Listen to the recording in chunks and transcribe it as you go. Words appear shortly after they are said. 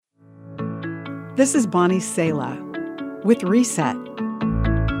This is Bonnie Sala with Reset.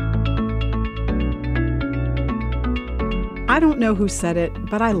 I don't know who said it,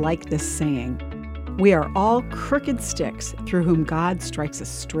 but I like this saying. We are all crooked sticks through whom God strikes a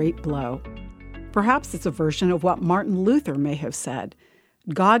straight blow. Perhaps it's a version of what Martin Luther may have said.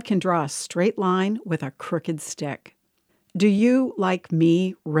 God can draw a straight line with a crooked stick. Do you, like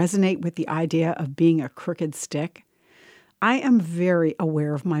me, resonate with the idea of being a crooked stick? I am very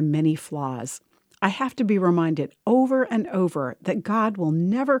aware of my many flaws. I have to be reminded over and over that God will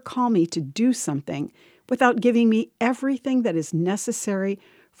never call me to do something without giving me everything that is necessary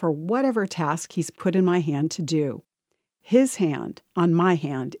for whatever task He's put in my hand to do. His hand on my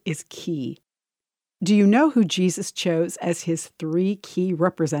hand is key. Do you know who Jesus chose as His 3 key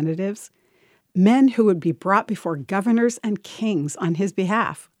representatives? Men who would be brought before governors and kings on His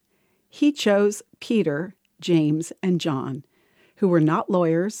behalf. He chose Peter, James, and John, who were not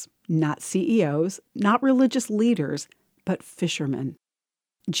lawyers, not CEOs, not religious leaders, but fishermen.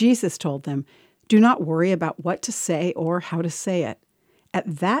 Jesus told them, "Do not worry about what to say or how to say it.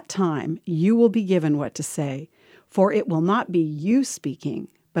 At that time you will be given what to say, for it will not be you speaking,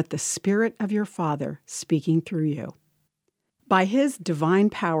 but the Spirit of your Father speaking through you." By His divine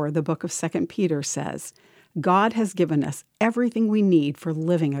power, the book of 2 Peter says, God has given us everything we need for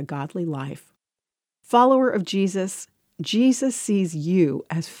living a godly life. Follower of Jesus, Jesus sees you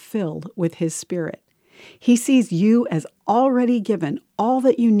as filled with His Spirit. He sees you as already given all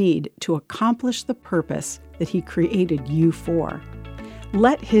that you need to accomplish the purpose that He created you for.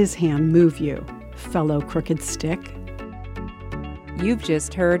 Let His hand move you, fellow crooked stick. You've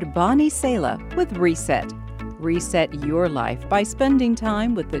just heard Bonnie Sala with Reset. Reset your life by spending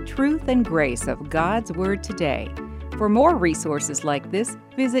time with the truth and grace of God's Word today. For more resources like this,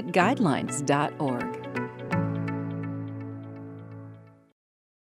 visit guidelines.org.